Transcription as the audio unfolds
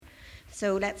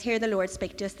So let's hear the Lord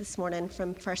speak to us this morning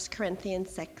from 1 Corinthians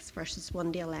 6, verses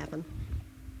 1 to 11.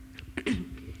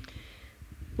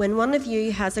 When one of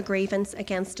you has a grievance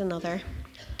against another,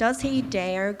 does he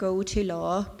dare go to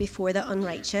law before the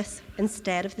unrighteous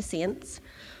instead of the saints?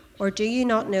 Or do you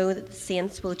not know that the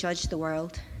saints will judge the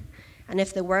world? And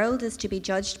if the world is to be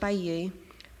judged by you,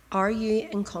 are you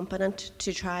incompetent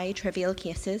to try trivial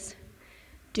cases?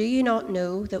 Do you not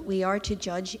know that we are to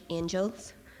judge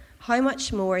angels? How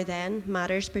much more, then,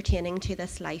 matters pertaining to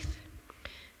this life?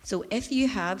 So if you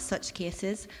have such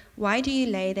cases, why do you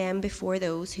lay them before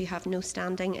those who have no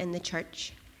standing in the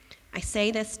church? I say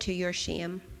this to your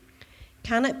shame.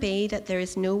 Can it be that there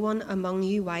is no one among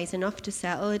you wise enough to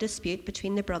settle a dispute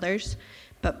between the brothers,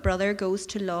 but brother goes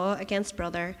to law against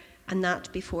brother, and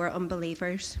that before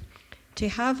unbelievers? To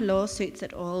have lawsuits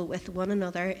at all with one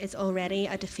another is already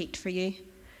a defeat for you.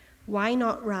 Why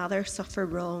not rather suffer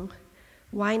wrong?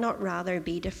 Why not rather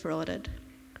be defrauded?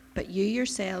 But you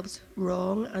yourselves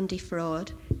wrong and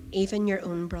defraud even your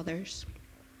own brothers.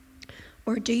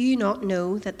 Or do you not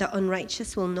know that the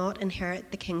unrighteous will not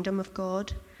inherit the kingdom of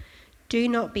God? Do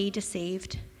not be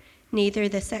deceived. Neither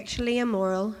the sexually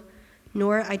immoral,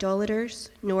 nor idolaters,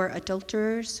 nor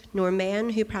adulterers, nor men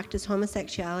who practice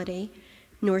homosexuality,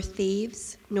 nor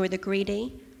thieves, nor the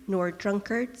greedy, nor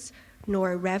drunkards,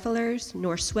 nor revelers,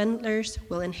 nor swindlers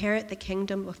will inherit the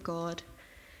kingdom of God.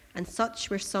 And such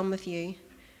were some of you,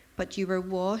 but you were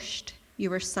washed, you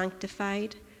were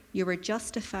sanctified, you were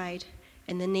justified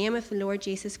in the name of the Lord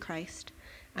Jesus Christ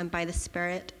and by the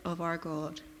Spirit of our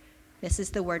God. This is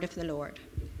the word of the Lord.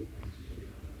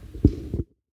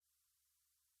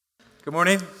 Good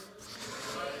morning.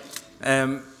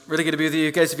 Really good to be with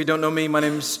you guys. If you don't know me, my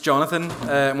name's Jonathan.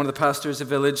 I'm one of the pastors of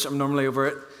Village. I'm normally over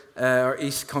at our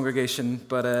East congregation,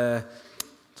 but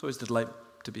it's always a delight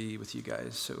to be with you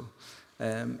guys. So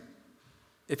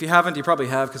if you haven't, you probably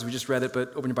have because we just read it,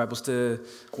 but open your Bibles to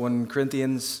 1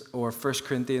 Corinthians or 1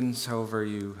 Corinthians, however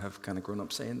you have kind of grown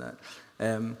up saying that.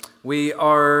 We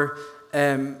are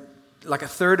like a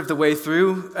third of the way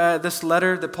through this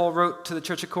letter that Paul wrote to the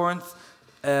Church of Corinth.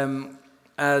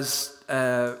 As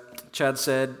Chad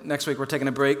said, next week we're taking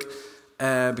a break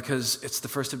because it's the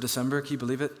 1st of December. Can you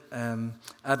believe it?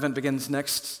 Advent begins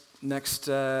next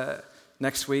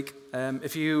week.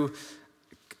 If you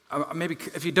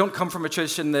don't come from a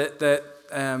tradition that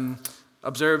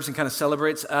observes and kind of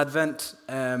celebrates Advent,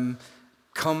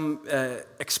 come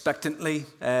expectantly,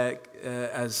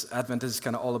 as Advent is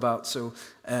kind of all about. So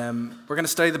we're going to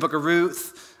study the book of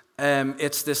Ruth.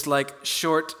 It's this like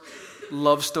short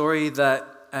love story that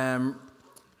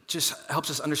just helps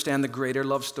us understand the greater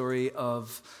love story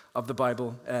of the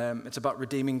Bible. It's about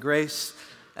redeeming grace.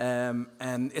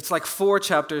 And it's like 4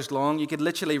 chapters long. You could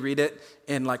literally read it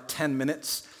in like 10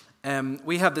 minutes.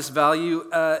 We have this value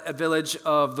at Village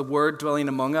of the Word dwelling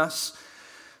among us.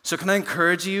 So can I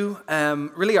encourage you?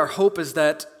 Really, our hope is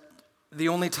that the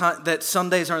only time that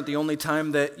Sundays aren't the only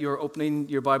time that you're opening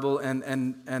your Bible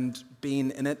and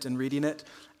being in it and reading it.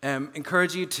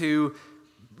 Encourage you to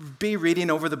be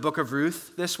reading over the book of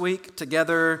Ruth this week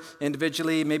together,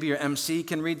 individually. Maybe your MC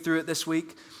can read through it this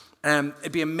week.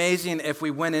 It'd be amazing if we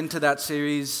went into that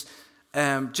series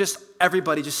just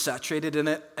everybody just saturated in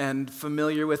it and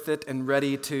familiar with it and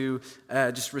ready to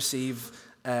just receive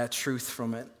truth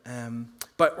from it.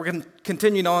 But we're going to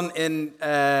continue on in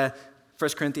 1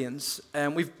 Corinthians.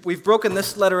 We've broken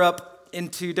this letter up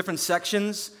into different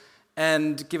sections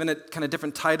and given it kind of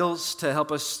different titles to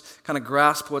help us kind of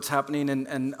grasp what's happening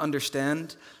and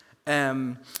understand.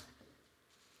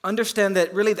 Understand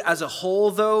that really as a whole,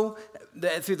 though,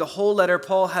 through the whole letter,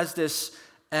 Paul has this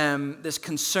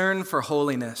concern for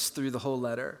holiness through the whole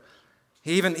letter.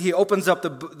 He opens up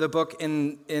the book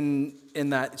in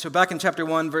that. So back in chapter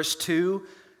 1, verse 2,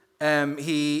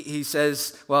 he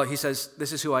says,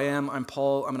 this is who I am. I'm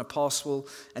Paul. I'm an apostle.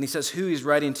 And he says who he's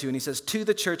writing to. And he says, to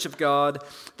the church of God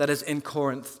that is in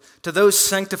Corinth, to those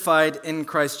sanctified in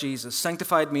Christ Jesus.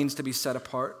 Sanctified means to be set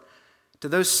apart. To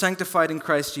those sanctified in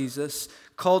Christ Jesus,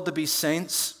 called to be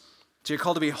saints. So you're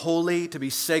called to be holy, to be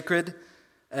sacred,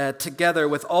 together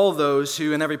with all those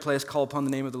who in every place call upon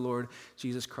the name of the Lord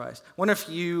Jesus Christ. I wonder if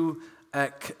you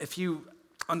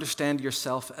understand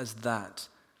yourself as that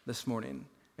this morning.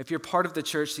 If you're part of the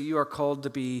church, that you are called to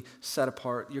be set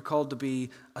apart. You're called to be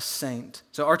a saint.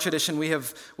 So our tradition, we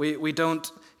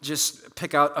don't just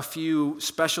pick out a few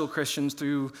special Christians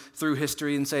through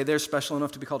history and say they're special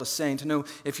enough to be called a saint. No,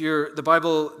 if you're the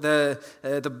Bible,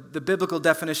 the biblical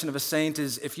definition of a saint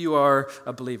is if you are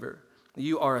a believer,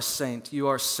 you are a saint. You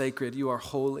are sacred. You are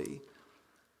holy.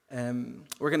 We're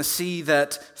going to see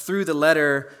that through the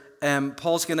letter.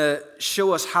 Paul's going to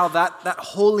show us how that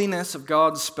holiness of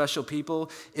God's special people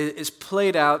is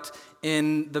played out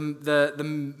in the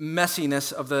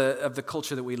messiness of the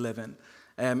culture that we live in.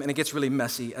 And it gets really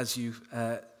messy, as you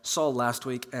saw last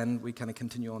week, and we kind of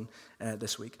continue on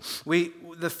this week.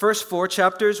 The first 4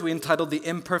 chapters we entitled The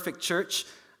Imperfect Church.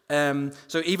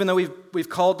 So even though we've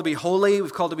called to be holy,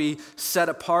 we've called to be set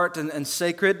apart and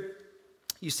sacred,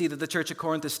 you see that the church of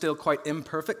Corinth is still quite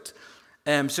imperfect.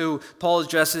 So Paul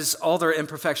addresses all their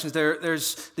imperfections.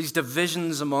 There's these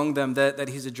divisions among them that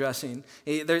he's addressing.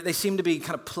 They seem to be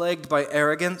kind of plagued by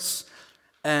arrogance.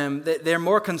 They're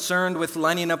more concerned with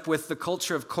lining up with the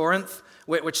culture of Corinth,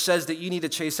 which says that you need to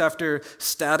chase after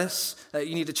status,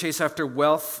 you need to chase after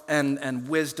wealth and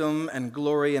wisdom and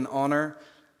glory and honor.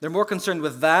 They're more concerned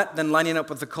with that than lining up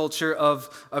with the culture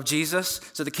of Jesus.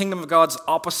 So the kingdom of God's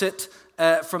opposite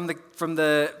from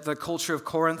the culture of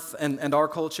Corinth and our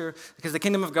culture, because the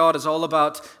kingdom of God is all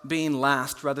about being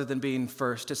last rather than being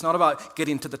first. It's not about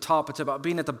getting to the top. It's about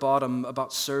being at the bottom,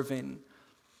 about serving.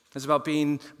 It's about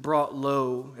being brought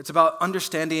low. It's about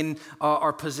understanding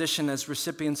our position as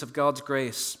recipients of God's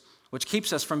grace, which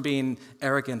keeps us from being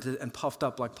arrogant and puffed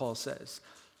up, like Paul says.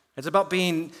 It's about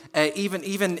being, even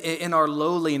in our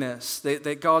lowliness,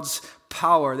 that God's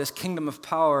power, this kingdom of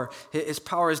power, his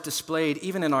power is displayed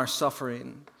even in our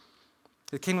suffering.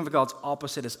 The kingdom of God's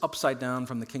opposite is upside down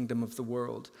from the kingdom of the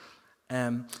world.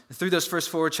 Through those first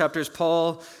 4 chapters,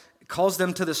 Paul calls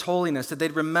them to this holiness, that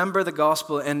they'd remember the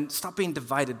gospel and stop being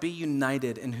divided, be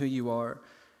united in who you are.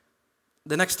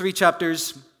 The next 3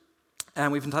 chapters,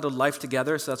 we've entitled Life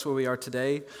Together, so that's where we are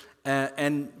today.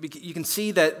 And you can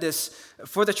see that this,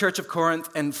 for the church of Corinth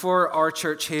and for our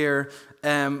church here,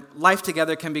 life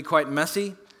together can be quite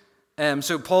messy.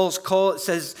 So Paul's call, it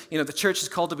says, the church is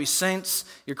called to be saints.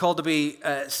 You're called to be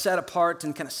set apart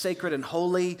and kind of sacred and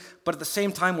holy. But at the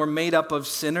same time, we're made up of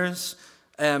sinners.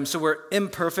 So we're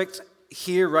imperfect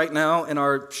here right now in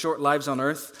our short lives on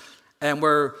earth. And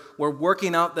we're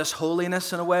working out this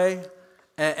holiness in a way.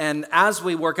 And as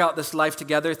we work out this life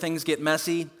together, things get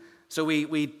messy. So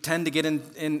we tend to get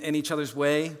in each other's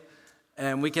way,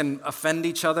 and we can offend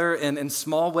each other in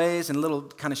small ways, in little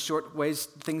kind of short ways,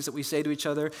 things that we say to each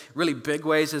other, really big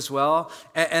ways as well.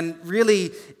 And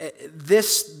really,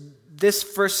 this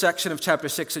first section of chapter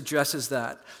 6 addresses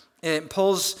that.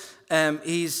 Paul's,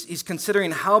 he's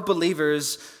considering how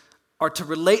believers are to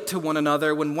relate to one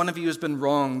another when one of you has been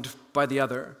wronged by the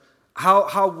other.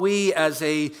 How we as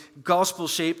a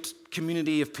gospel-shaped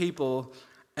community of people,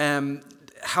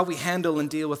 how we handle and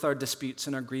deal with our disputes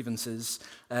and our grievances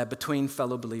between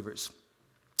fellow believers.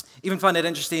 Even find it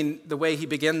interesting the way he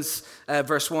begins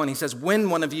verse 1. He says, when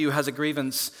one of you has a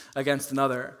grievance against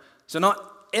another. So not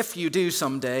if you do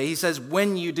someday. He says,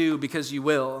 when you do, because you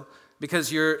will.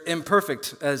 Because you're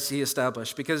imperfect, as he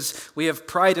established. Because we have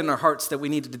pride in our hearts that we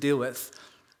needed to deal with.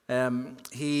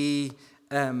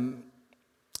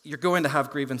 You're going to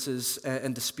have grievances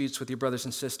and disputes with your brothers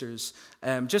and sisters.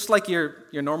 Just like your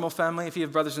normal family, if you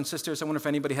have brothers and sisters, I wonder if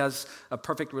anybody has a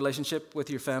perfect relationship with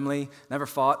your family, never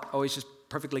fought, always just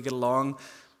perfectly get along.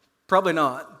 Probably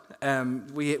not.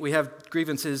 We have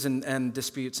grievances and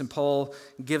disputes, and Paul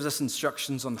gives us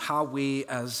instructions on how we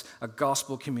as a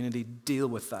gospel community deal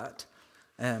with that.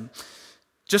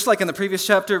 Just like in the previous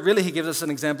chapter, really he gives us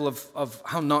an example of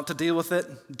how not to deal with it.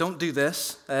 Don't do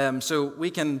this. So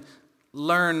we can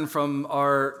learn from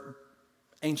our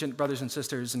ancient brothers and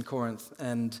sisters in Corinth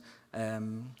and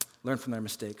learn from their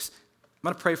mistakes. I'm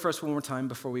going to pray for us one more time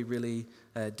before we really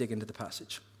dig into the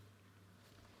passage.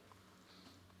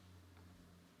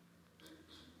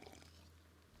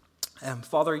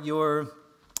 Father, your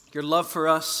love for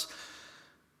us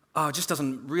just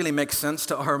doesn't really make sense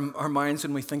to our minds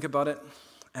when we think about it,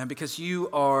 and because you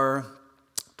are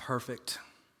perfect,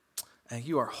 and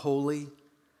you are holy.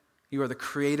 You are the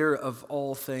creator of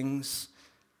all things,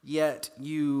 yet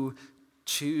you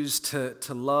choose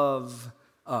to love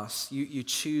us. You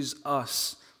choose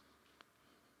us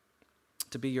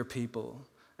to be your people.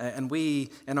 And we,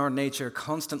 in our nature,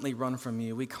 constantly run from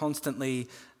you. We constantly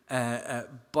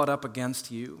butt up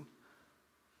against you.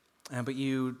 But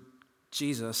you,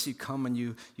 Jesus, you come and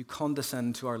you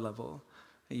condescend to our level.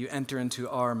 You enter into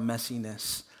our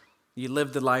messiness. You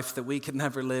lived the life that we could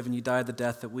never live, and you died the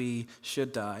death that we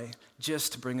should die,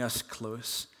 just to bring us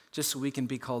close, just so we can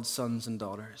be called sons and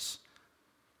daughters.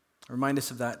 Remind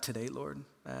us of that today, Lord.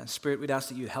 Spirit, we'd ask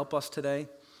that you help us today.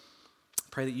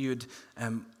 Pray that you'd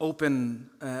open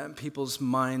people's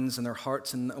minds and their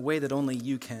hearts in a way that only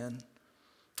you can.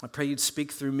 I pray you'd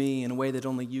speak through me in a way that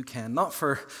only you can, not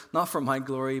for my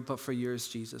glory, but for yours,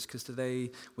 Jesus, because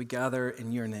today we gather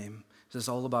in your name. This is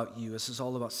all about you. This is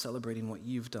all about celebrating what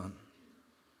you've done.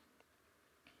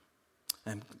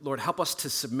 And Lord, help us to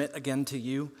submit again to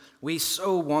you. We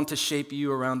so want to shape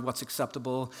you around what's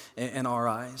acceptable in our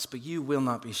eyes, but you will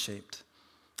not be shaped.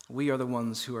 We are the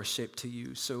ones who are shaped to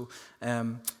you. So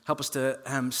help us to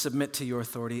submit to your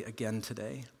authority again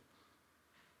today.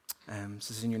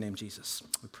 This is in your name, Jesus.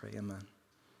 We pray, amen.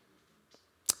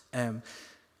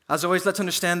 As always, let's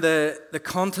understand the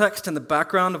context and the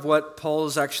background of what Paul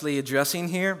is actually addressing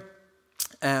here.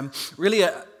 Really,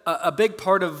 a big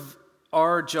part of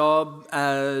our job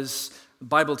as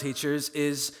Bible teachers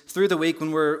is through the week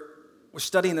when we're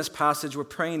studying this passage, we're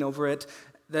praying over it.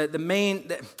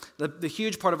 The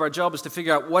huge part of our job is to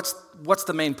figure out what's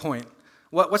the main point,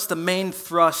 what's the main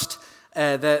thrust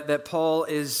that Paul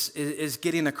is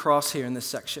getting across here in this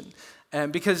section,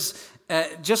 because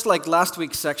just like last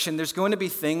week's section, there's going to be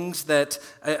things that,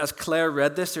 as Claire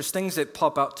read this, there's things that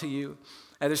pop out to you,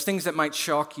 there's things that might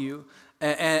shock you,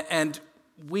 and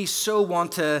we so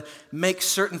want to make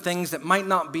certain things that might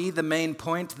not be the main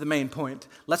point.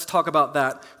 Let's talk about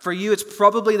that. For you, it's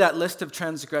probably that list of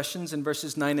transgressions in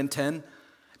verses 9 and 10.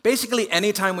 Basically,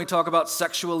 anytime we talk about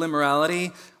sexual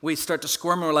immorality, we start to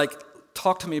squirm and we're like,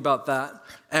 talk to me about that.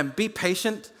 And be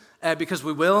patient, because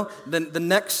we will. The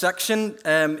next section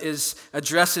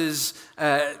addresses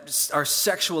our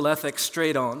sexual ethics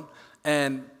straight on.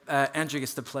 And Andrew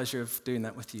gets the pleasure of doing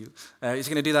that with you. He's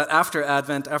going to do that after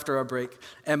Advent, after our break.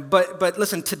 But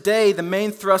listen, today the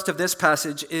main thrust of this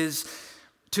passage is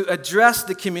to address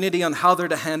the community on how they're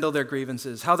to handle their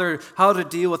grievances, how to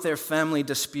deal with their family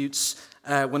disputes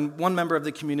when one member of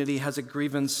the community has a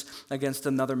grievance against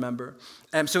another member.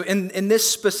 So in this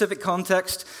specific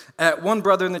context, one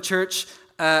brother in the church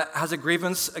has a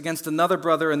grievance against another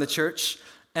brother in the church.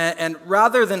 And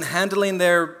rather than handling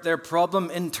their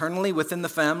problem internally within the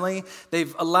family,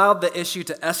 they've allowed the issue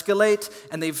to escalate,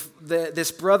 and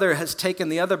this brother has taken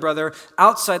the other brother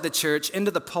outside the church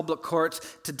into the public court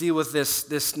to deal with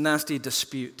this nasty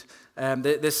dispute,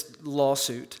 this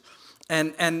lawsuit.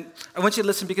 And I want you to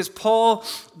listen, because Paul,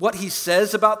 what he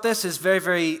says about this is very,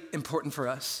 very important for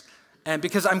us. And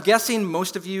because I'm guessing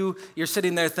most of you're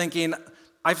sitting there thinking,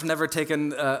 I've never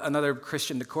taken another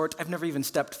Christian to court. I've never even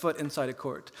stepped foot inside a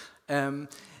court.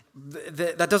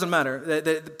 That doesn't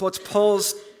matter. What's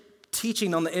Paul's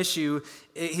teaching on the issue,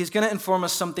 he's going to inform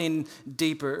us something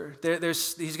deeper.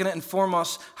 He's going to inform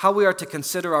us how we are to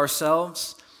consider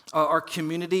ourselves, our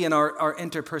community, and our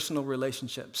interpersonal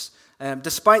relationships.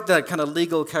 Despite the kind of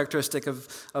legal characteristic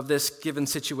of this given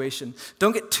situation.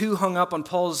 Don't get too hung up on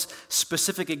Paul's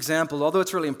specific example, although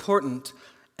it's really important.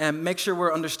 And make sure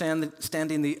we're understanding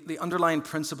the underlying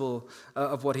principle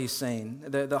of what he's saying,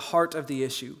 the heart of the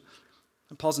issue.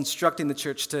 And Paul's instructing the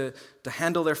church to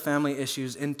handle their family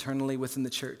issues internally within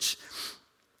the church.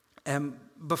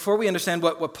 Before we understand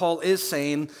what Paul is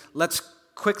saying, let's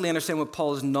quickly understand what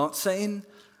Paul is not saying.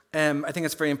 I think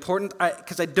it's very important,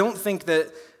 because I don't think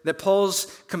that Paul's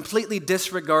completely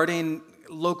disregarding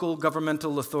local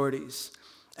governmental authorities.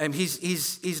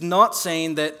 He's not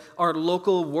saying that our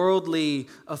local worldly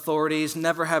authorities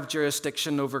never have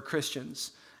jurisdiction over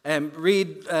Christians.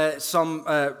 Read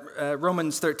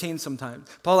Romans 13 sometime.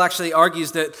 Paul actually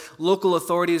argues that local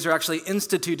authorities are actually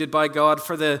instituted by God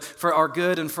for our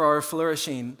good and for our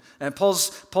flourishing. And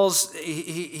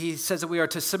he says that we are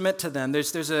to submit to them.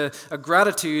 There's a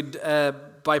gratitude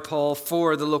by Paul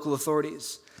for the local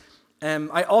authorities.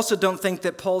 I also don't think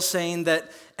that Paul's saying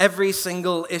that every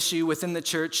single issue within the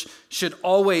church should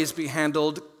always be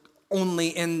handled only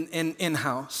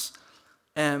in-house.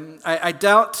 I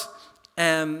doubt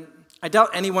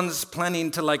anyone's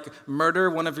planning to murder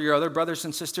one of your other brothers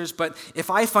and sisters, but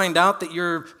if I find out that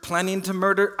you're planning to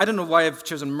murder, I don't know why I've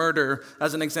chosen murder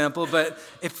as an example, but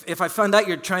if I find out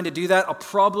you're trying to do that, I'll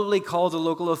probably call the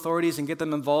local authorities and get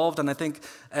them involved, and I think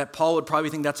Paul would probably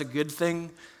think that's a good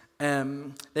thing.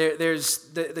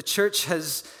 The church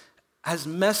has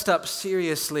messed up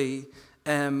seriously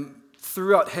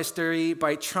throughout history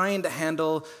by trying to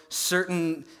handle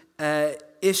certain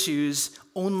issues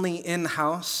only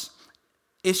in-house,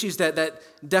 issues that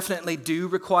definitely do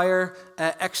require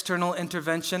external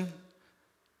intervention,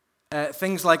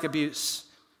 things like abuse,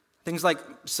 things like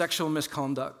sexual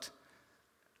misconduct.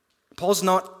 Paul's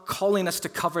not calling us to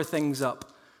cover things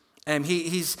up.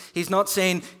 He's not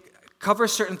saying cover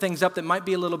certain things up that might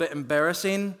be a little bit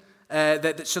embarrassing,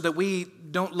 so that we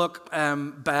don't look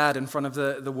bad in front of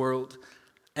the world.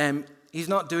 He's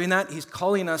not doing that. He's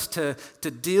calling us to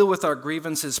deal with our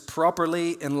grievances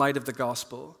properly in light of the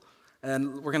gospel.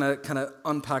 And we're going to kind of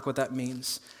unpack what that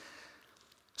means.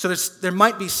 So there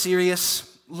might be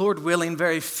serious, Lord willing,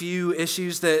 very few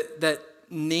issues that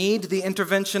need the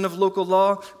intervention of local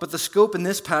law, but the scope in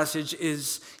this passage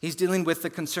is he's dealing with the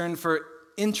concern for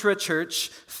intra-church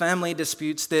family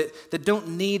disputes that don't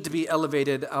need to be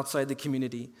elevated outside the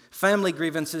community. Family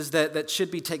grievances that should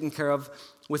be taken care of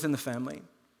within the family.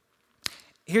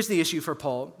 Here's the issue for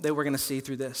Paul that we're going to see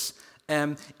through this.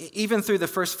 Even through the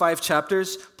first 5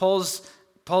 chapters, Paul's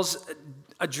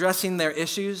addressing their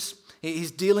issues.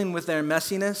 He's dealing with their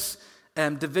messiness,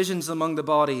 divisions among the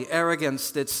body,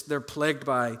 arrogance they're plagued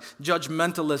by,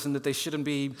 judgmentalism that they shouldn't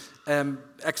be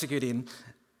executing.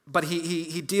 But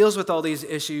he deals with all these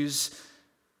issues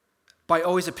by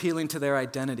always appealing to their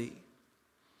identity.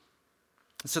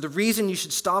 So the reason you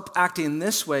should stop acting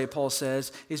this way, Paul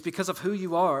says, is because of who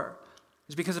you are.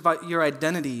 It's because of your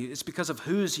identity. It's because of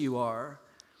whose you are.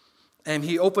 And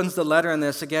he opens the letter in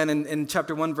this again in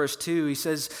chapter 1, verse 2. He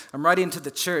says, I'm writing to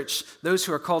the church, those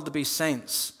who are called to be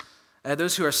saints,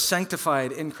 those who are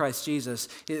sanctified in Christ Jesus.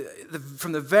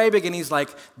 From the very beginning, he's like,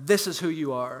 this is who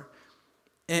you are.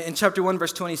 In chapter 1,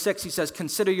 verse 26, he says,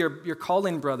 consider your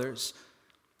calling, brothers.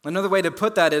 Another way to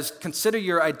put that is consider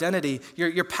your identity,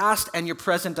 your past and your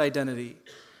present identity.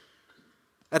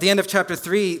 At the end of chapter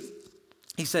 3,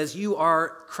 he says, you are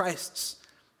Christ's.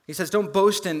 He says, don't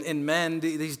boast in men,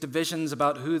 these divisions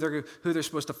about who they're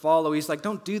supposed to follow. He's like,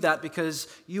 don't do that because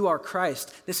you are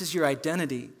Christ. This is your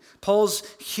identity. Paul's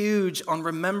huge on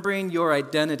remembering your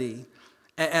identity.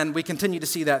 And we continue to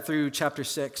see that through chapter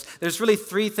 6. There's really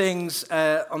 3 things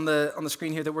on the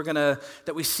screen here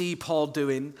that we see Paul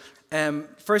doing.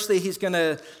 Firstly, he's going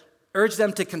to urge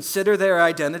them to consider their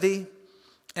identity.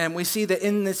 And we see that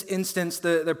in this instance,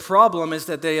 the problem is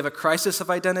that they have a crisis of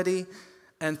identity.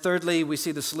 And thirdly, we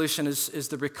see the solution is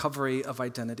the recovery of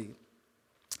identity.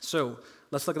 So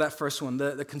let's look at that first one,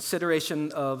 the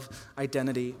consideration of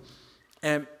identity.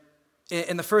 In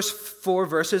the first 4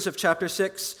 verses of chapter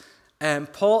 6,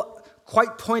 Paul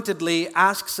quite pointedly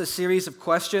asks a series of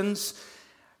questions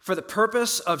for the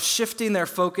purpose of shifting their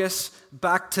focus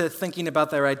back to thinking about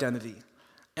their identity.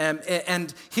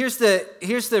 And here's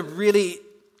the really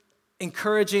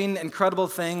encouraging, incredible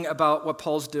thing about what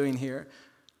Paul's doing here,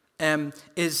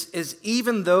 is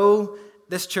even though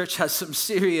this church has some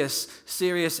serious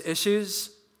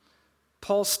issues,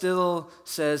 Paul still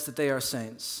says that they are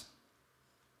saints.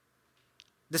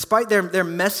 Despite their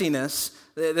messiness,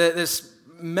 this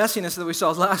messiness that we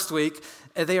saw last week,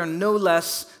 they are no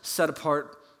less set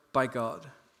apart by God.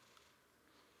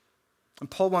 And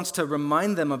Paul wants to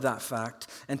remind them of that fact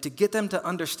and to get them to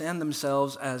understand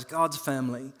themselves as God's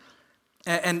family.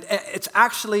 And it's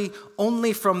actually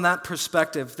only from that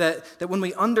perspective that when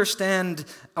we understand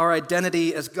our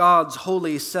identity as God's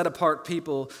holy, set-apart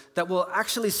people, that we'll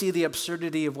actually see the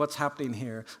absurdity of what's happening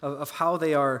here, of how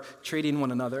they are treating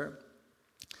one another.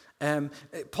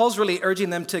 Paul's really urging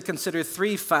them to consider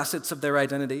 3 facets of their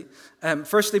identity.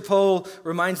 Firstly, Paul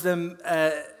reminds them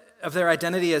of their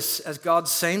identity as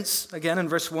God's saints, again in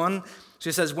verse 1. So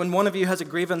he says, when one of you has a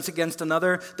grievance against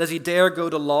another, does he dare go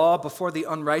to law before the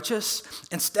unrighteous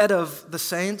instead of the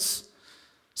saints?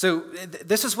 So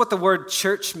this is what the word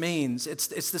church means. It's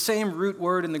the same root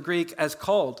word in the Greek as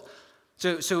called.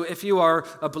 So if you are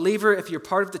a believer, if you're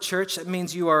part of the church, it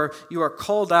means you are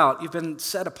called out. You've been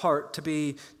set apart to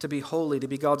be holy, to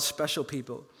be God's special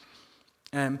people.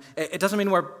 It doesn't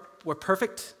mean we're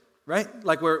perfect, right?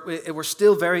 Like we're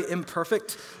still very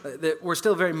imperfect. We're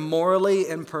still very morally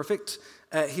imperfect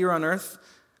here on earth.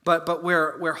 But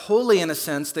we're holy in a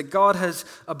sense that God has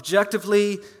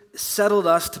objectively settled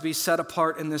us to be set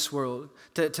apart in this world,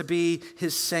 to be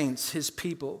His saints, His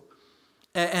people.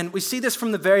 And we see this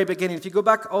from the very beginning. If you go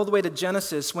back all the way to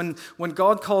Genesis, when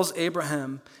God calls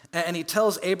Abraham, and He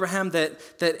tells Abraham that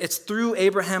it's through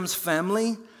Abraham's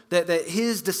family that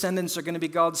his descendants are going to be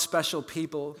God's special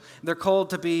people. They're called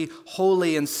to be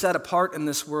holy and set apart in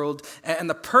this world. And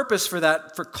the purpose for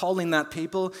that, for calling that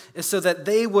people, is so that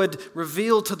they would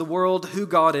reveal to the world who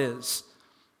God is.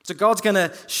 So God's going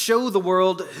to show the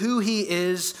world who He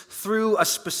is through a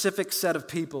specific set of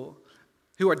people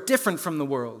who are different from the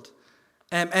world.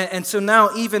 And so now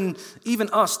even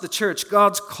us, the church,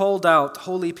 God's called out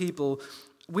holy people,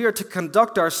 we are to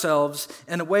conduct ourselves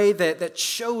in a way that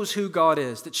shows who God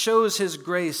is, that shows His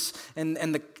grace and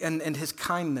His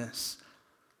kindness.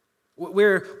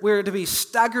 We're to be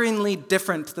staggeringly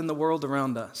different than the world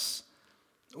around us.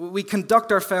 We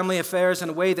conduct our family affairs in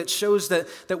a way that shows that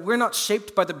we're not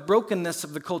shaped by the brokenness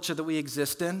of the culture that we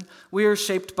exist in. We are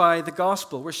shaped by the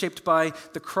gospel. We're shaped by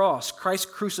the cross,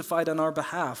 Christ crucified on our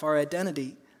behalf, our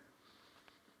identity.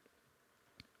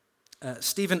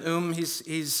 Stephen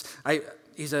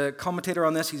he's a commentator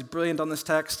on this. He's brilliant on this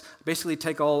text. Basically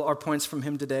take all our points from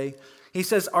him today. He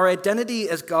says our identity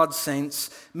as God's saints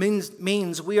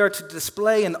means we are to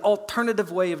display an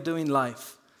alternative way of doing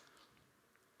life.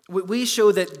 We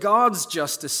show that God's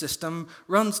justice system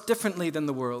runs differently than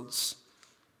the world's.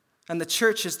 And the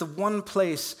church is the one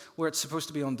place where it's supposed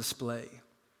to be on display.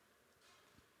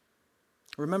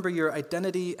 Remember your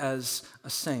identity as a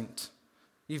saint.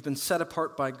 You've been set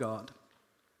apart by God.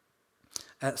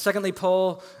 Secondly,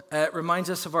 Paul reminds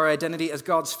us of our identity as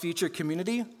God's future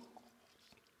community.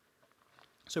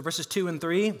 So verses 2 and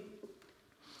 3,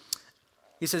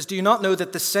 he says, "Do you not know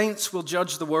that the saints will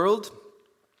judge the world?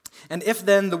 And if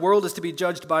then the world is to be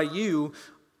judged by you,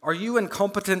 are you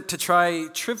incompetent to try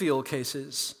trivial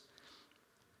cases?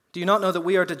 Do you not know that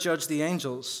we are to judge the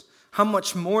angels? How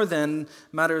much more then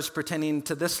matters pertaining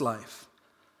to this life?"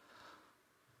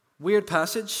 Weird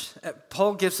passage.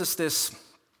 Paul gives us this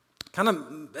kind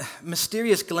of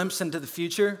mysterious glimpse into the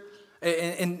future,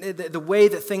 in the way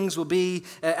that things will be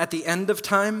at the end of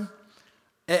time.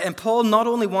 And Paul not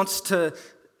only wants to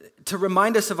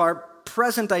remind us of our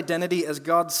present identity as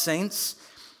God's saints,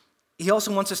 he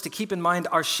also wants us to keep in mind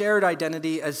our shared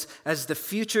identity as the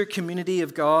future community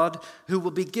of God who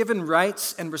will be given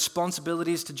rights and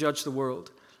responsibilities to judge the world.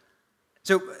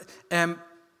 So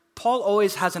Paul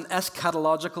always has an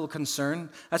eschatological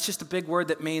concern. That's just a big word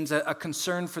that means a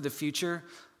concern for the future.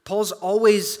 Paul's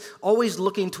always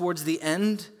looking towards the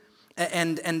end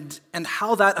and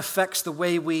how that affects the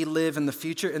way we live in the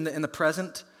future, in the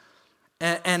present.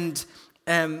 And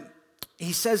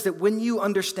he says that when you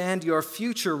understand your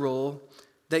future role,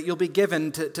 that you'll be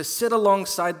given to sit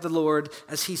alongside the Lord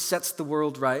as he sets the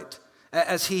world right,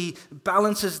 as he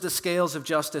balances the scales of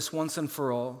justice once and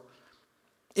for all.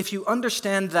 If you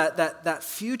understand that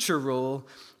future role,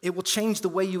 it will change the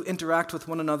way you interact with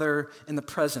one another in the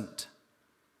present.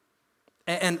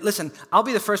 And listen, I'll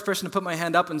be the first person to put my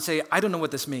hand up and say, I don't know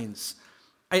what this means.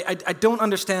 I don't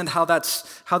understand how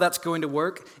that's going to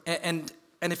work. And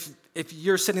if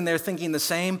you're sitting there thinking the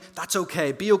same, that's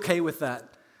okay. Be okay with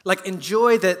that. Like,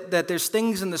 enjoy that there's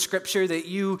things in the scripture that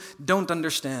you don't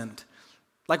understand.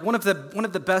 Like, one of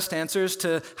the best answers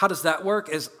to how does that work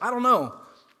is, I don't know.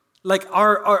 Like,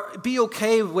 be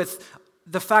okay with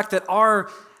the fact that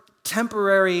our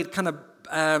temporary kind of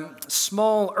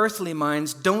small earthly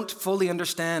minds don't fully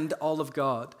understand all of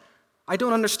God. I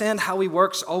don't understand how he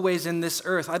works always in this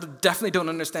earth. I definitely don't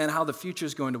understand how the future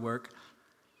is going to work.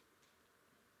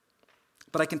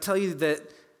 But I can tell you that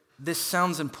this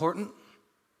sounds important.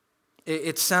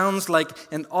 It sounds like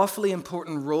an awfully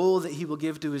important role that he will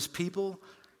give to his people.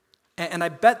 And I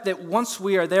bet that once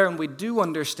we are there and we do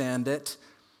understand it,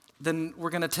 then we're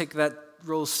going to take that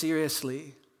role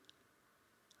seriously.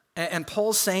 And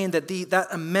Paul's saying that that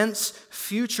immense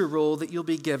future role that you'll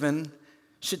be given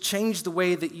should change the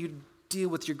way that you deal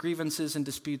with your grievances and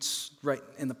disputes right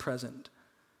in the present.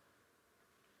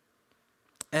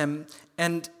 And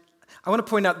I want to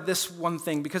point out this one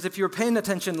thing, because if you were paying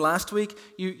attention last week,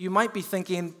 you might be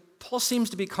thinking, Paul seems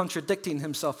to be contradicting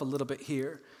himself a little bit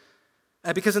here.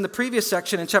 Because in the previous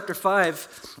section, in chapter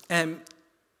 5,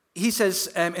 he says,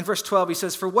 in verse 12, he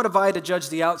says, "For what have I to judge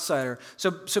the outsider?"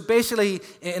 So basically,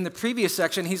 in the previous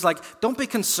section, he's like, don't be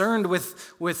concerned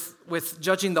with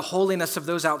judging the holiness of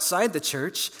those outside the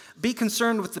church. Be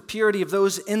concerned with the purity of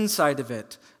those inside of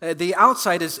it. The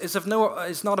outside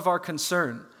is not of our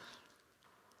concern.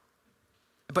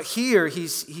 But here,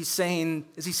 he's saying,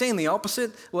 is he saying the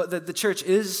opposite? Well, that the church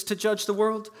is to judge the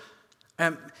world?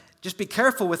 Just be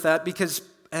careful with that, because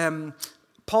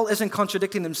Paul isn't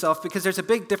contradicting himself, because there's a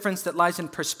big difference that lies in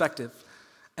perspective.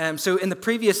 So in the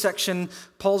previous section,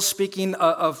 Paul's speaking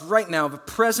of right now, of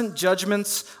present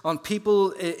judgments on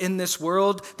people in this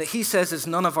world that he says is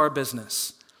none of our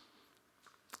business.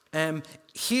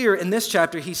 Here in this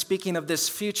chapter, he's speaking of this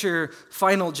future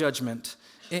final judgment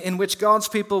in which God's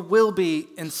people will be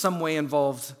in some way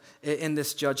involved in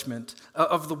this judgment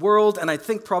of the world, and I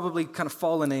think probably kind of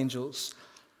fallen angels.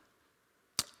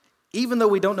 Even though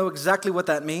we don't know exactly what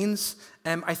that means,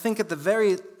 I think at the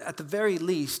very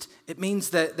least, it means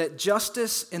that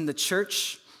justice in the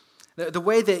church, the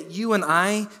way that you and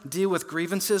I deal with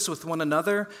grievances with one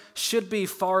another, should be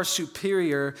far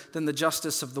superior than the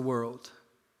justice of the world.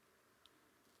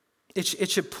 It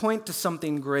should point to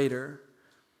something greater.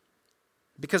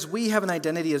 Because we have an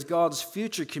identity as God's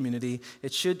future community,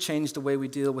 it should change the way we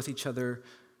deal with each other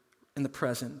in the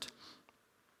present.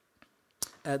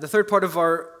 The third part of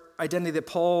our identity that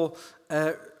Paul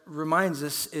reminds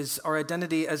us is our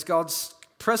identity as God's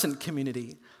present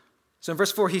community. So in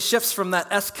verse 4, he shifts from that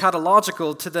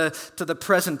eschatological to the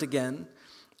present again.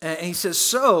 And he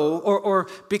says, or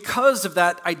because of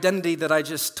that identity that I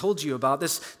just told you about,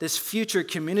 this future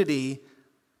community,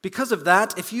 Because of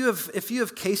that, if you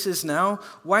have cases now,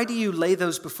 why do you lay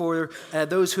those before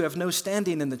those who have no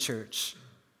standing in the church?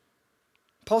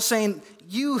 Paul's saying,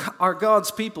 you are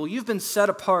God's people. You've been set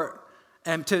apart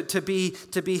to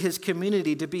be his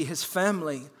community, to be his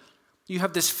family. You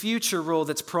have this future role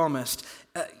that's promised.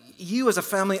 You as a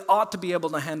family ought to be able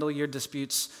to handle your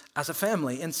disputes as a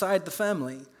family, inside the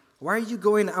family. Why are you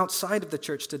going outside of the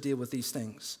church to deal with these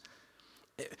things?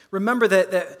 Remember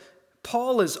that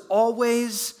Paul is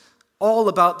always all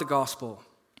about the gospel.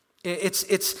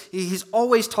 He's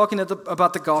always talking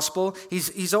about the gospel.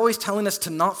 He's always telling us to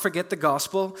not forget the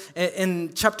gospel.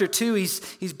 In chapter 2,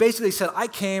 he's basically said, I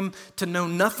came to know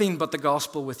nothing but the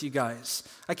gospel with you guys.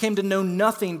 I came to know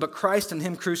nothing but Christ and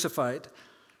him crucified.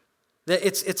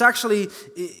 It's actually,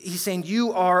 he's saying,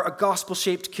 you are a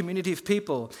gospel-shaped community of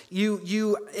people.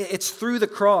 It's through the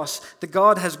cross that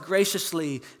God has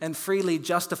graciously and freely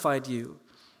justified you.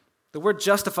 The word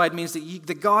justified means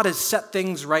that God has set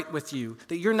things right with you,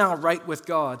 that you're now right with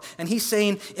God. And he's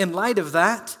saying, in light of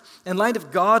that, in light of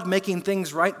God making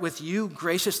things right with you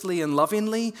graciously and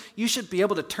lovingly, you should be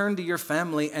able to turn to your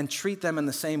family and treat them in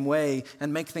the same way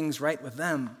and make things right with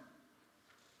them.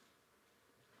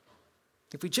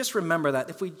 If we just remember that,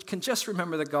 if we can just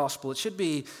remember the gospel, it should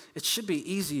be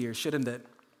easier, shouldn't it?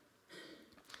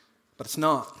 But it's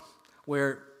not.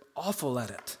 We're awful at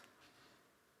it.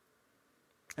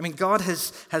 I mean, God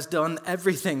has done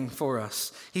everything for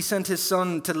us. He sent his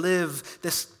son to live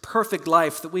this perfect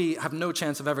life that we have no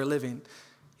chance of ever living.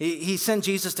 He sent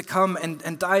Jesus to come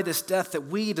and die this death that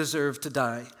we deserve to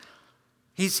die.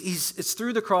 It's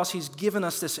through the cross he's given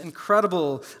us this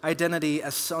incredible identity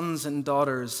as sons and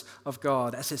daughters of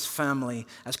God, as his family,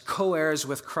 as co-heirs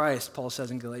with Christ, Paul says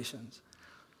in Galatians.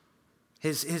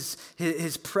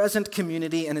 His present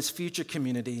community and his future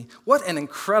community. What an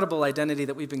incredible identity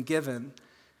that we've been given.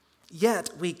 Yet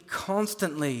we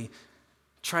constantly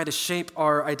try to shape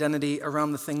our identity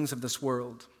around the things of this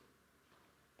world.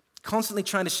 Constantly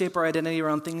trying to shape our identity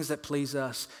around things that please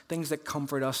us, things that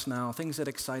comfort us now, things that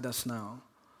excite us now.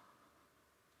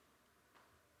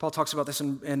 Paul talks about this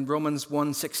in Romans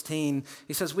 1:16.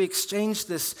 He says, we exchange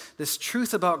this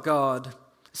truth about God,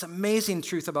 this amazing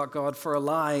truth about God, for a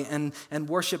lie and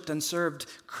worshipped and served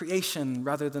creation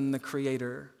rather than the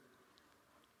Creator.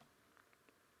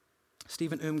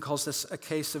 Stephen calls this a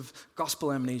case of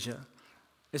gospel amnesia.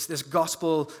 It's this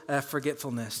gospel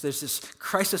forgetfulness. There's this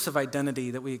crisis of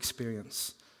identity that we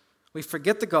experience. We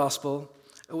forget the gospel.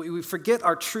 We forget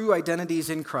our true identities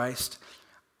in Christ,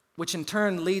 which in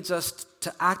turn leads us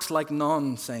to act like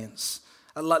non-saints,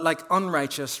 like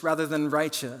unrighteous rather than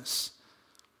righteous.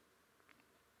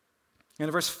 In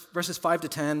verses 5 to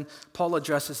 10, Paul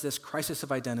addresses this crisis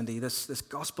of identity, this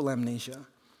gospel amnesia.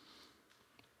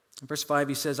 In verse 5,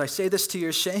 he says, I say this to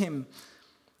your shame.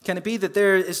 Can it be that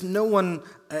there is no one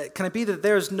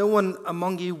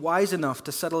among you wise enough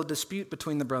to settle a dispute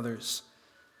between the brothers?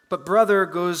 But brother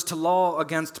goes to law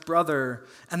against brother,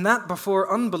 and that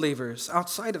before unbelievers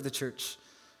outside of the church.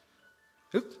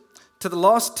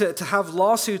 To have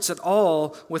lawsuits at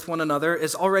all with one another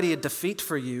is already a defeat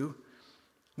for you.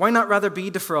 Why not rather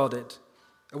be defrauded?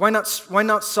 Why not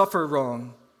suffer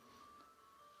wrong?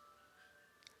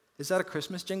 Is that a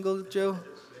Christmas jingle, Joe?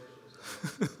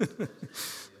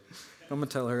 I'm going to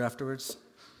tell her afterwards.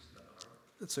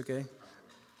 It's okay.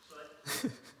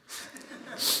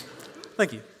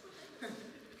 Thank you.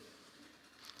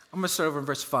 I'm going to start over in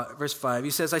verse 5. He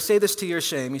says, I say this to your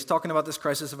shame. He's talking about this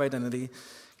crisis of identity.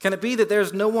 Can it be that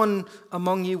there's no one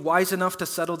among you wise enough to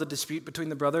settle the dispute between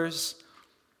the brothers?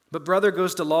 But brother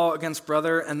goes to law against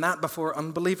brother, and that before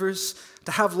unbelievers.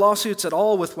 To have lawsuits at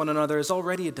all with one another is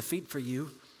already a defeat for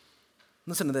you.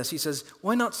 Listen to this. He says,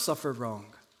 why not suffer wrong?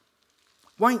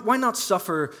 Why not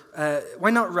suffer?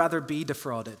 Why not rather be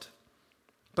defrauded?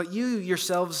 But you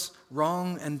yourselves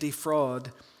wrong and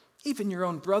defraud even your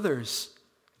own brothers.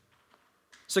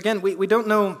 So again, we don't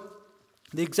know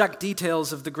the exact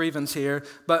details of the grievance here,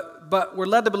 but we're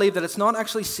led to believe that it's not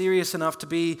actually serious enough to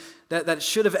be that it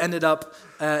should have ended up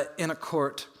in a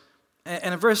court.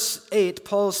 And in verse 8,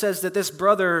 Paul says that this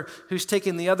brother who's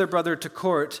taking the other brother to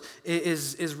court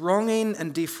is wronging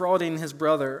and defrauding his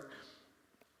brother.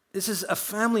 This is a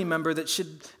family matter that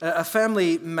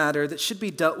should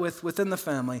be dealt with within the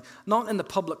family, not in the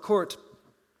public court.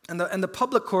 And the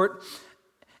public court,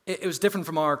 it was different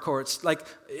from our courts. Like,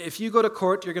 if you go to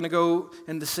court, you're going to go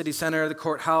in the city center, the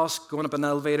courthouse, going up an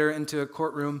elevator into a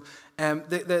courtroom.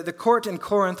 The court in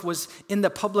Corinth was in the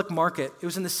public market. It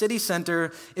was in the city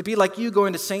center. It'd be like you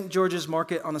going to St. George's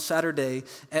Market on a Saturday,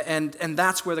 and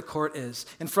that's where the court is,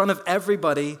 in front of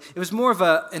everybody. It was more of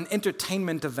an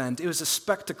entertainment event. It was a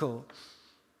spectacle.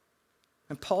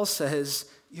 And Paul says,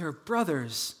 you're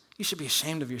brothers. You should be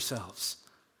ashamed of yourselves.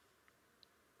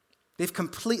 They've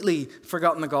completely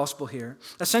forgotten the gospel here.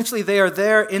 Essentially, they are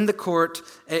there in the court,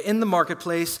 in the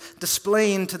marketplace,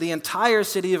 displaying to the entire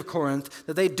city of Corinth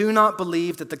that they do not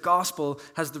believe that the gospel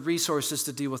has the resources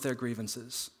to deal with their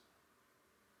grievances.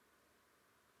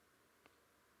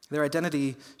 Their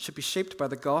identity should be shaped by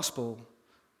the gospel,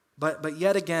 but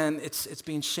yet again, it's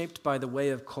being shaped by the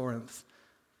way of Corinth,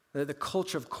 the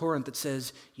culture of Corinth that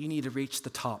says you need to reach the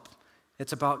top.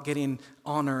 It's about getting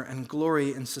honor and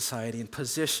glory in society and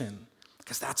position,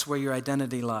 because that's where your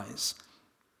identity lies.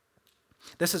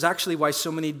 This is actually why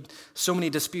so many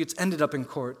disputes ended up in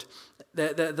court.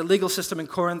 The legal system in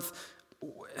Corinth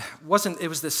it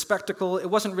was this spectacle. It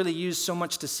wasn't really used so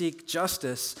much to seek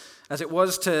justice as it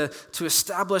was to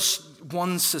establish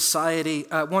one's society,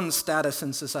 one's status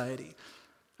in society,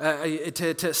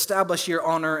 to establish your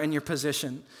honor and your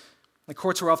position. The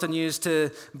courts were often used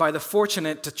by the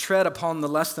fortunate to tread upon the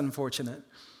less than fortunate.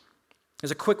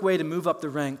 There's a quick way to move up the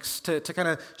ranks, to kind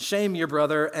of shame your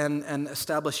brother and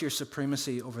establish your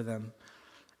supremacy over them.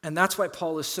 And that's why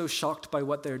Paul is so shocked by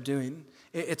what they're doing.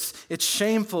 It's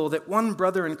shameful that one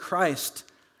brother in Christ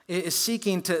is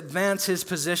seeking to advance his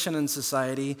position in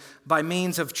society by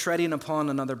means of treading upon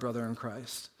another brother in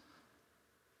Christ.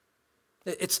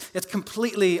 It's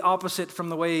completely opposite from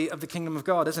the way of the kingdom of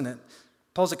God, isn't it?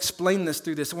 Paul's explained this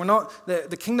through this.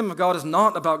 The kingdom of God is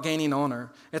not about gaining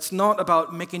honor. It's not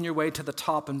about making your way to the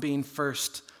top and being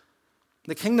first.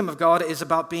 The kingdom of God is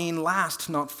about being last,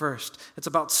 not first. It's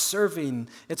about serving.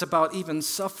 It's about even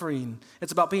suffering.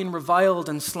 It's about being reviled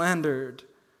and slandered.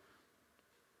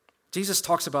 Jesus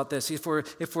talks about this. If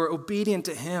we're obedient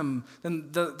to him,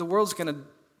 then the world's going to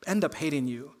end up hating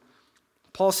you.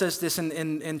 Paul says this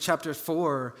in chapter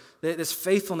 4, that this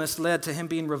faithfulness led to him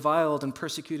being reviled and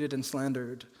persecuted and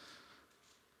slandered.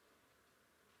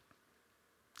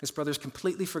 His brother's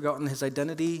completely forgotten his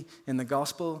identity in the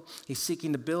gospel. He's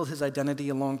seeking to build his identity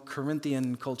along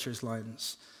Corinthian culture's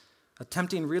lines,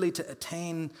 attempting really to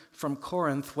attain from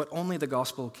Corinth what only the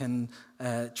gospel can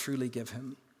truly give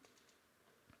him.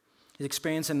 He's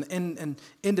experiencing an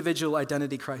individual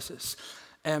identity crisis.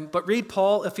 But read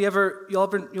Paul. If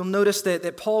you'll notice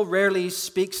that Paul rarely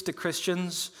speaks to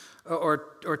Christians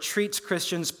or treats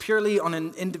Christians purely on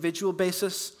an individual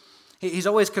basis. He's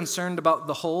always concerned about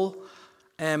the whole.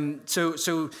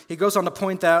 So he goes on to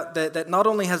point out that not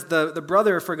only has the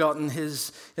brother forgotten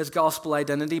his gospel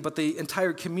identity, but the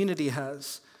entire community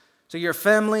has. So your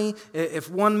family,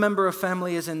 if one member of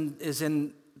family is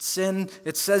in sin,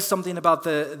 it says something about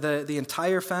the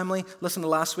entire family. Listen to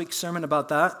last week's sermon about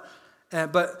that.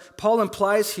 But Paul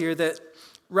implies here that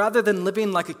rather than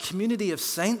living like a community of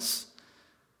saints,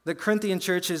 the Corinthian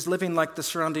church is living like the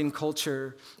surrounding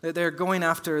culture. They're going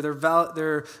after,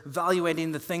 they're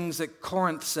evaluating the things that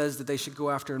Corinth says that they should go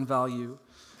after and value.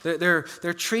 They're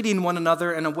treating one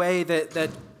another in a way that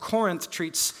Corinth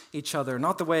treats each other,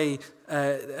 not the way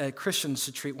Christians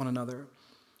should treat one another.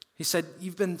 He said,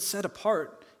 you've been set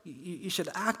apart. You should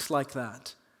act like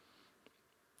that.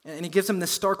 And he gives them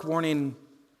this stark warning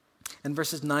in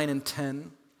verses 9 and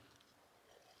 10.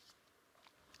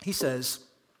 He says,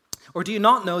 or do you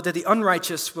not know that the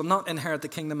unrighteous will not inherit the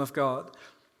kingdom of God?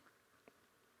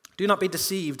 Do not be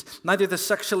deceived. Neither the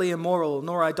sexually immoral,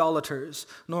 nor idolaters,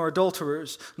 nor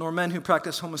adulterers, nor men who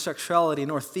practice homosexuality,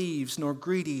 nor thieves, nor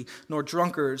greedy, nor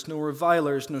drunkards, nor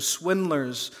revilers, nor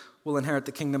swindlers will inherit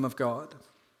the kingdom of God.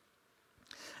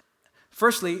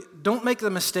 Firstly, don't make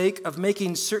the mistake of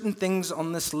making certain things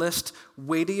on this list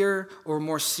weightier or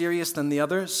more serious than the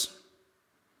others.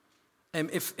 And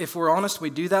if we're honest,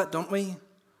 we do that, don't we?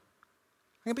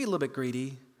 I can be a little bit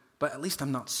greedy, but at least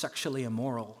I'm not sexually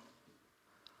immoral.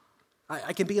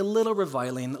 I can be a little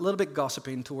reviling, a little bit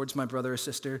gossiping towards my brother or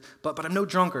sister, but I'm no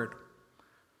drunkard.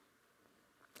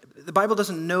 The Bible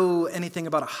doesn't know anything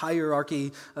about a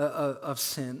hierarchy of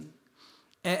sin.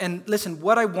 And listen,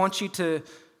 what I want you to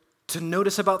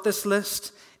notice about this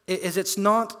list is it's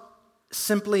not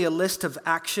simply a list of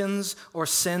actions or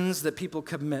sins that people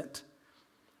commit.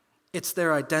 It's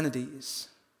their identities.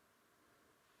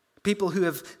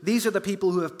 These are the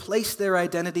people who have placed their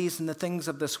identities in the things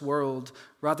of this world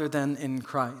rather than in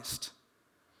Christ.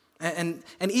 And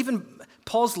even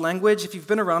Paul's language, if you've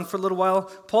been around for a little while,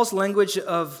 Paul's language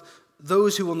of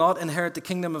those who will not inherit the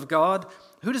kingdom of God,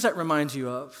 who does that remind you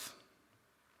of?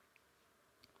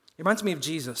 It reminds me of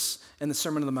Jesus in the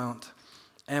Sermon on the Mount.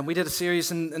 And we did a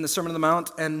series in the Sermon on the Mount,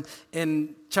 and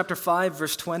in chapter 5,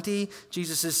 verse 20,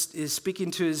 Jesus is speaking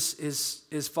to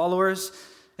his followers,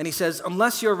 and he says,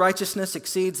 unless your righteousness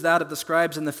exceeds that of the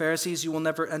scribes and the Pharisees, you will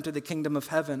never enter the kingdom of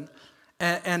heaven.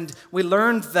 And we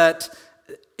learned that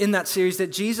in that series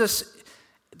that Jesus,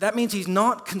 that means he's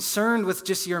not concerned with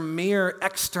just your mere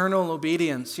external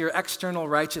obedience, your external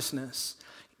righteousness.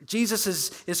 Jesus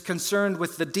is concerned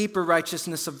with the deeper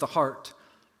righteousness of the heart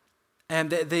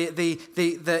and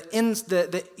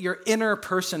your inner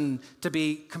person to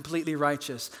be completely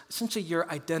righteous, essentially your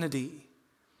identity.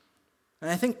 And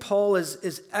I think Paul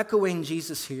is echoing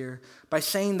Jesus here by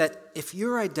saying that if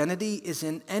your identity is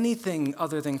in anything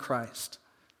other than Christ,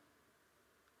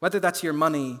 whether that's your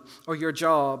money or your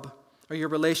job or your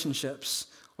relationships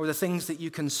or the things that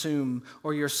you consume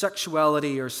or your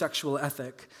sexuality or sexual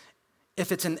ethic,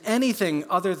 if it's in anything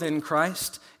other than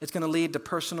Christ, it's going to lead to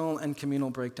personal and communal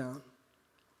breakdown.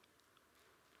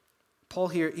 Paul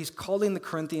here, he's calling the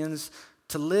Corinthians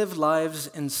to live lives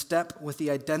in step with the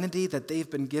identity that they've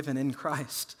been given in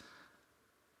Christ.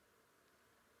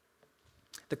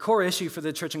 The core issue for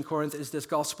the church in Corinth is this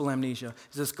gospel amnesia,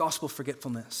 is this gospel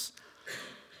forgetfulness.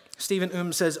 Stephen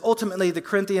Oom says, ultimately, the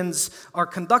Corinthians are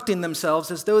conducting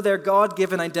themselves as though their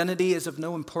God-given identity is of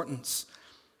no importance.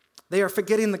 They are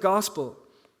forgetting the gospel.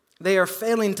 They are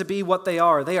failing to be what they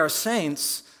are. They are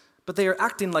saints, but they are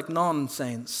acting like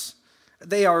non-saints.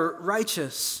 They are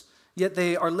righteous, yet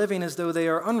they are living as though they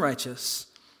are unrighteous.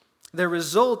 Their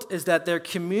result is that their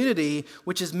community,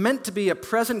 which is meant to be a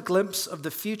present glimpse of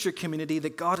the future community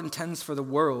that God intends for the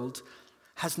world,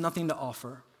 has nothing to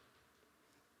offer.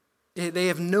 They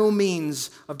have no means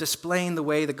of displaying the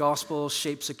way the gospel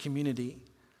shapes a community.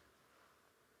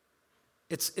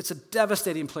 It's a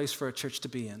devastating place for a church to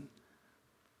be in.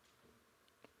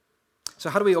 So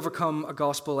how do we overcome a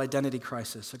gospel identity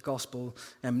crisis, a gospel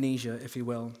amnesia, if you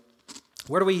will?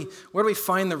 Where do we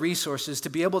find the resources to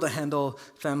be able to handle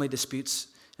family disputes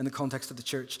in the context of the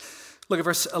church? Look at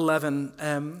verse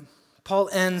 11. Paul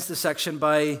ends the section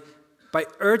by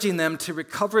urging them to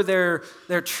recover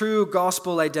their true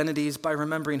gospel identities by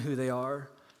remembering who they are.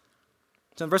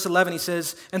 So in verse 11 he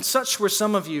says, and such were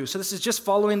some of you. So this is just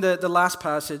following the last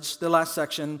passage, the last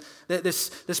section,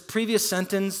 this previous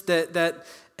sentence that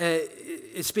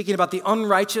is speaking about the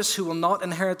unrighteous who will not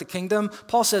inherit the kingdom.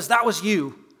 Paul says, that was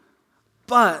you,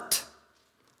 but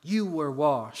you were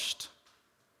washed.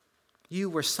 You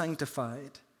were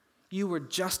sanctified. You were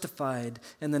justified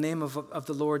in the name of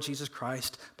the Lord Jesus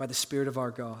Christ by the Spirit of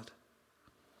our God.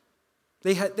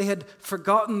 They had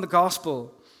forgotten the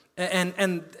gospel,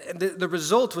 and the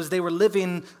result was they were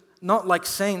living not like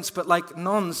saints, but like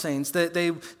non-saints.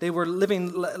 They were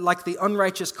living like the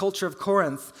unrighteous culture of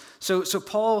Corinth. So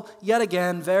Paul, yet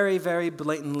again, very, very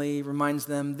blatantly reminds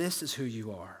them, this is who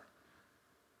you are.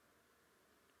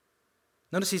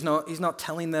 Notice he's not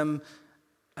telling them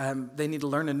they need to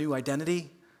learn a new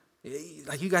identity.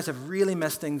 Like, you guys have really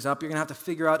messed things up. You're going to have to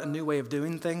figure out a new way of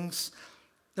doing things.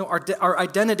 No, our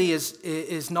identity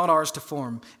is not ours to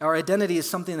form. Our identity is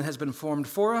something that has been formed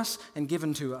for us and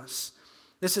given to us.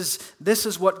 This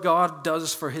is what God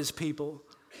does for his people.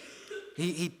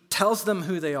 He tells them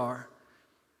who they are.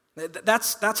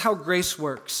 That's how grace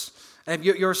works. And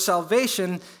your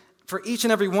salvation, for each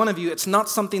and every one of you, it's not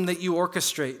something that you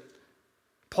orchestrate.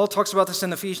 Paul talks about this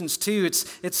in Ephesians 2.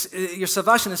 Your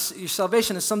salvation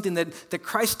is something that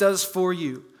Christ does for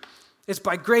you. It's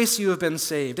by grace you have been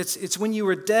saved. It's when you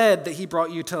were dead that he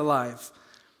brought you to life.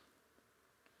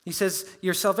 He says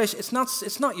your salvation,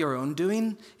 it's not your own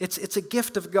doing. It's a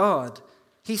gift of God.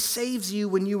 He saves you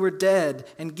when you were dead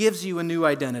and gives you a new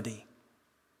identity.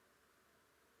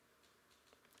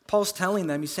 Paul's telling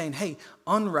them, he's saying, hey,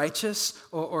 unrighteous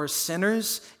or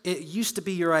sinners, it used to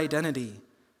be your identity.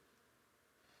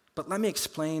 But let me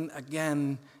explain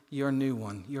again your new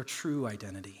one, your true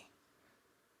identity.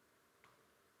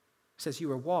 He says you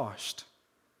were washed.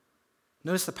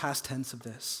 Notice the past tense of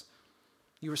this.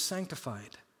 You were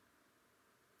sanctified.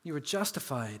 You were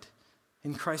justified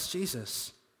in Christ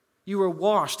Jesus. You were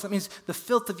washed. That means the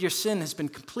filth of your sin has been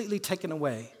completely taken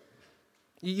away.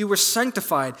 You were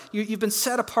sanctified. You've been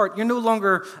set apart. You're no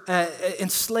longer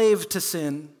enslaved to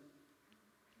sin.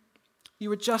 You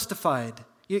were justified.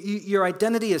 Your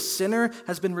identity as sinner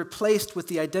has been replaced with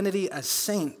the identity as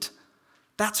saint.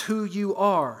 That's who you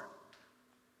are.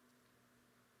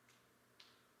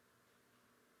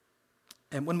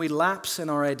 And when we lapse in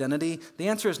our identity, the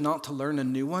answer is not to learn a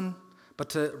new one, but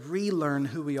to relearn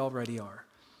who we already are.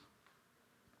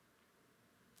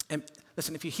 And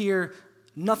listen, if you hear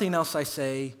nothing else I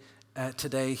say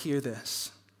today, hear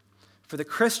this. For the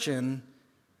Christian,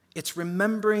 it's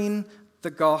remembering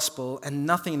the gospel and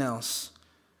nothing else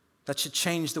that should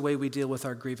change the way we deal with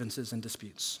our grievances and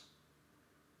disputes.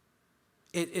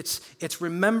 It's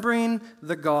remembering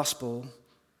the gospel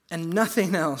and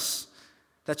nothing else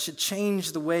that should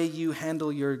change the way you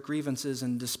handle your grievances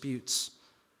and disputes.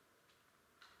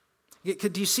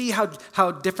 Do you see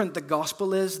how different the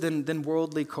gospel is than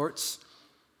worldly courts?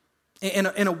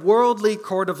 In a worldly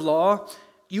court of law,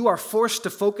 you are forced to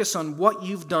focus on what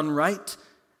you've done right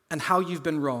and how you've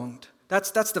been wronged.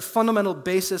 That's the fundamental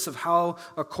basis of how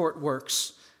a court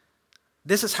works.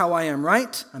 This is how I am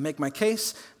right. I make my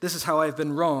case. This is how I've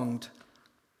been wronged.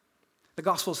 The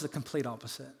gospel is the complete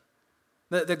opposite.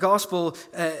 The gospel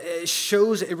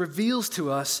it reveals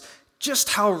to us just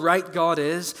how right God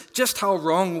is, just how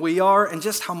wrong we are, and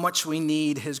just how much we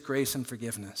need his grace and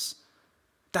forgiveness.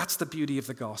 That's the beauty of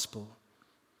the gospel.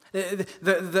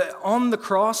 On the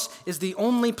cross is the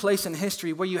only place in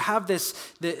history where you have this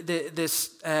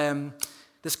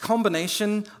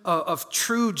combination of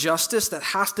true justice that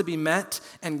has to be met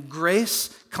and grace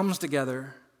comes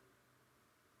together.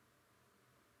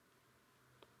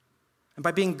 And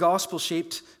by being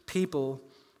gospel-shaped people,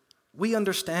 we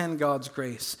understand God's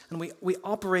grace, and we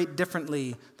operate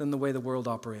differently than the way the world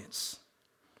operates.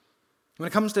 When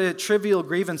it comes to trivial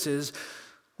grievances,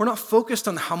 we're not focused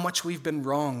on how much we've been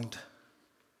wronged.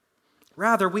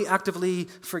 Rather, we actively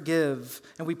forgive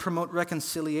and we promote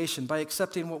reconciliation by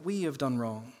accepting what we have done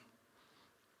wrong.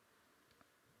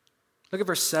 Look at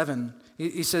verse 7.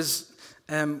 He says,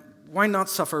 why not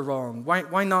suffer wrong?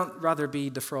 Why not rather be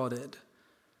defrauded?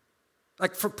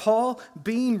 Like for Paul,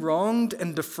 being wronged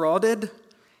and defrauded,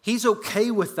 he's okay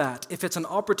with that if it's an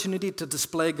opportunity to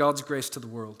display God's grace to the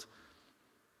world.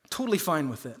 Totally fine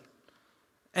with it.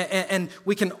 And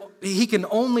we can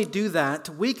only do that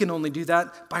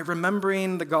by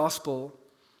remembering the gospel,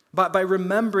 by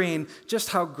remembering just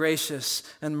how gracious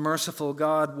and merciful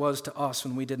God was to us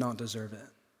when we did not deserve it.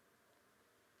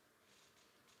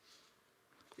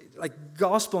 Like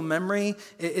gospel memory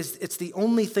it's the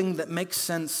only thing that makes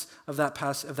sense of that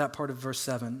part of verse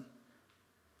 7.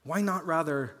 Why not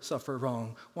rather suffer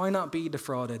wrong? Why not be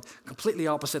defrauded? Completely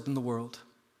opposite than the world.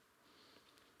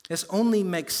 This only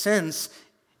makes sense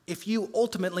if you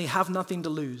ultimately have nothing to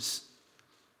lose.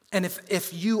 And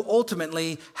if you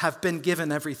ultimately have been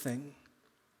given everything.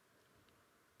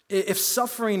 If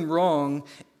suffering wrong,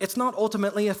 it's not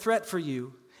ultimately a threat for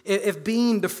you. If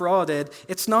being defrauded,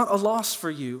 it's not a loss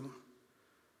for you.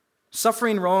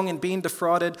 Suffering wrong and being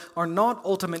defrauded are not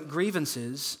ultimate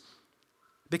grievances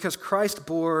because Christ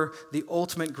bore the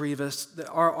ultimate grievance,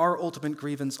 our ultimate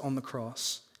grievance on the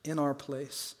cross in our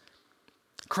place.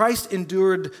 Christ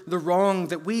endured the wrong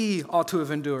that we ought to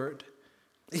have endured.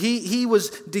 He was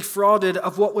defrauded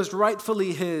of what was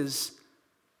rightfully his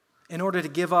in order to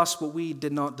give us what we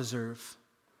did not deserve.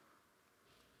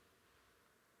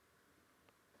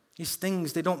 These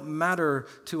things, they don't matter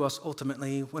to us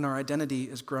ultimately when our identity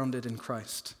is grounded in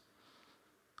Christ.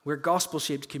 We're a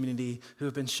gospel-shaped community who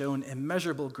have been shown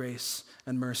immeasurable grace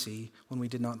and mercy when we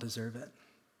did not deserve it.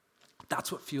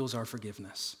 That's what fuels our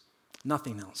forgiveness,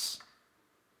 nothing else.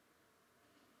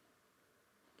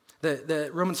 The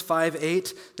Romans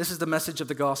 5:8, this is the message of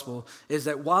the gospel, is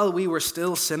that while we were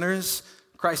still sinners,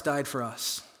 Christ died for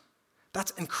us.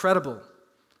 That's incredible.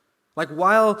 Like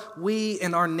while we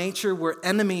in our nature were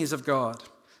enemies of God,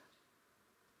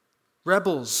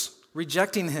 rebels,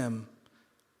 rejecting him,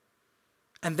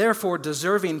 and therefore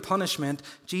deserving punishment,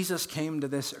 Jesus came to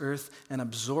this earth and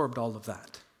absorbed all of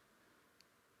that.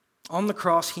 On the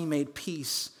cross, he made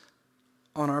peace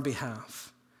on our behalf.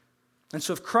 And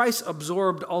so if Christ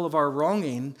absorbed all of our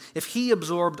wronging, if he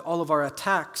absorbed all of our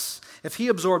attacks, if he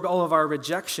absorbed all of our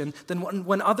rejection, then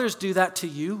when others do that to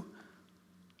you,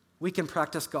 we can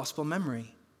practice gospel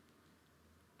memory.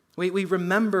 We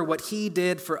remember what he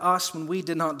did for us when we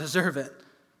did not deserve it,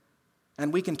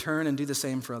 and we can turn and do the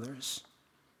same for others.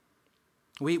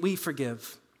 We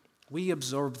forgive. We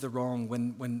absorb the wrong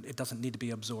when it doesn't need to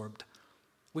be absorbed.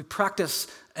 We practice,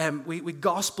 we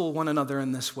gospel one another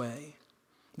in this way.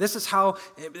 This is how,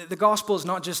 the gospel is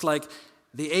not just like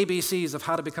the ABCs of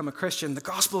how to become a Christian. The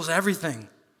gospel is everything,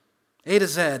 A to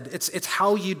Z. It's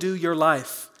how you do your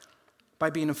life by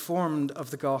being informed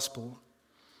of the gospel.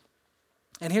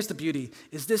 And here's the beauty,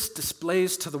 is this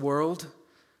displays to the world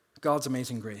God's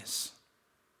amazing grace.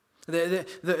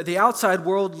 The outside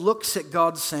world looks at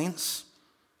God's saints,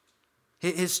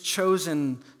 his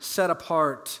chosen,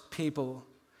 set-apart people,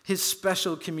 his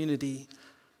special community,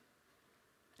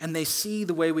 and they see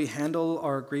the way we handle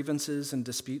our grievances and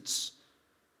disputes.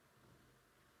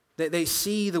 They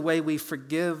see the way we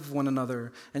forgive one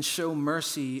another and show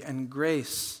mercy and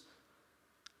grace.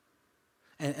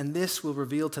 And this will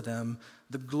reveal to them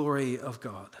the glory of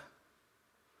God.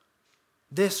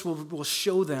 This will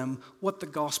show them what the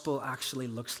gospel actually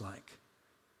looks like.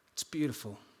 It's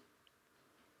beautiful.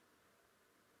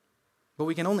 But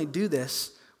we can only do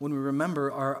this when we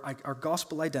remember our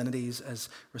gospel identities as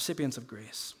recipients of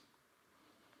grace.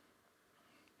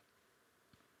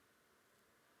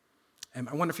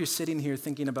 I wonder if you're sitting here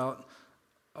thinking about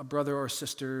a brother or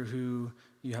sister who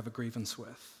you have a grievance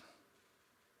with.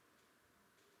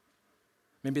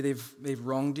 Maybe they've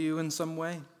wronged you in some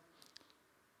way.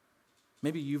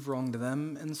 Maybe you've wronged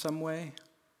them in some way.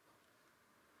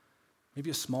 Maybe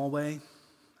a small way.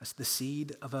 That's the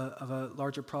seed of a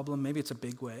larger problem. Maybe it's a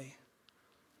big way.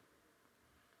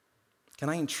 Can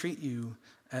I entreat you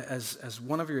as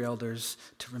one of your elders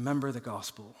to remember the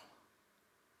gospel?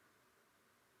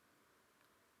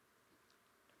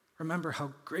 Remember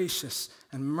how gracious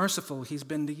and merciful he's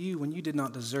been to you when you did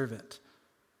not deserve it.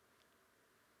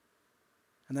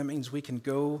 And that means we can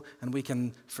go and we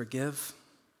can forgive.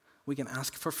 We can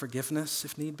ask for forgiveness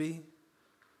if need be.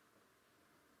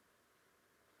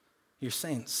 You're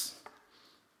saints.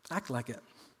 Act like it.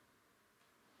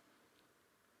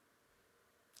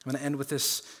 I'm going to end with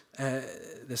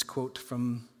this quote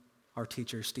from our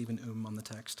teacher, Stephen Oom, on the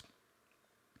text.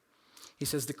 He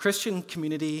says, "The Christian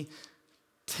community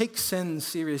takes sin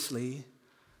seriously,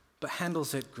 but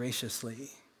handles it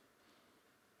graciously.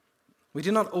 We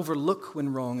do not overlook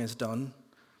when wrong is done.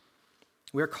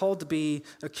 We are called to be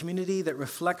a community that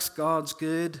reflects God's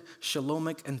good,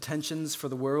 shalomic intentions for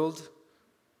the world.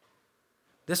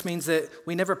 This means that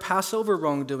we never pass over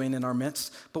wrongdoing in our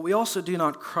midst, but we also do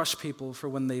not crush people for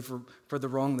the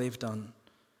wrong they've done.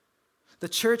 The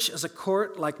church is a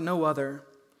court like no other.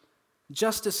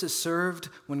 Justice is served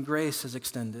when grace is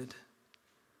extended.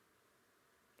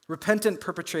 Repentant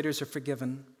perpetrators are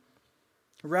forgiven.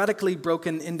 Radically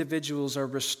broken individuals are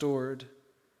restored.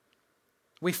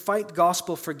 We fight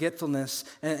gospel forgetfulness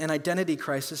and identity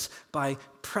crisis by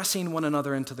pressing one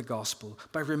another into the gospel,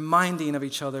 by reminding of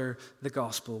each other the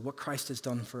gospel, what Christ has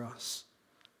done for us.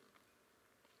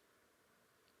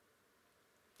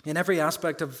 In every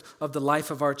aspect of the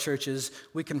life of our churches,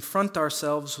 we confront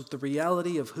ourselves with the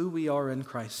reality of who we are in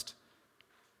Christ.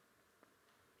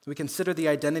 We consider the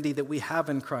identity that we have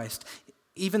in Christ.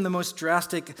 Even the most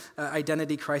drastic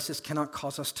identity crisis cannot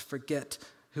cause us to forget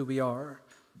who we are.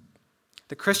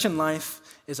 The Christian life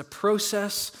is a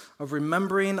process of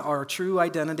remembering our true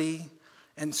identity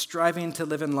and striving to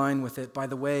live in line with it by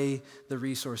the way the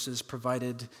resources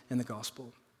provided in the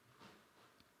gospel.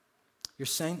 You're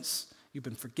saints. You've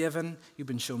been forgiven. You've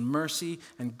been shown mercy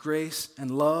and grace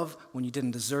and love when you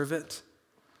didn't deserve it.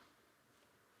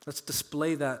 Let's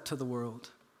display that to the world.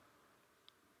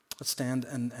 Let's stand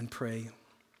and pray.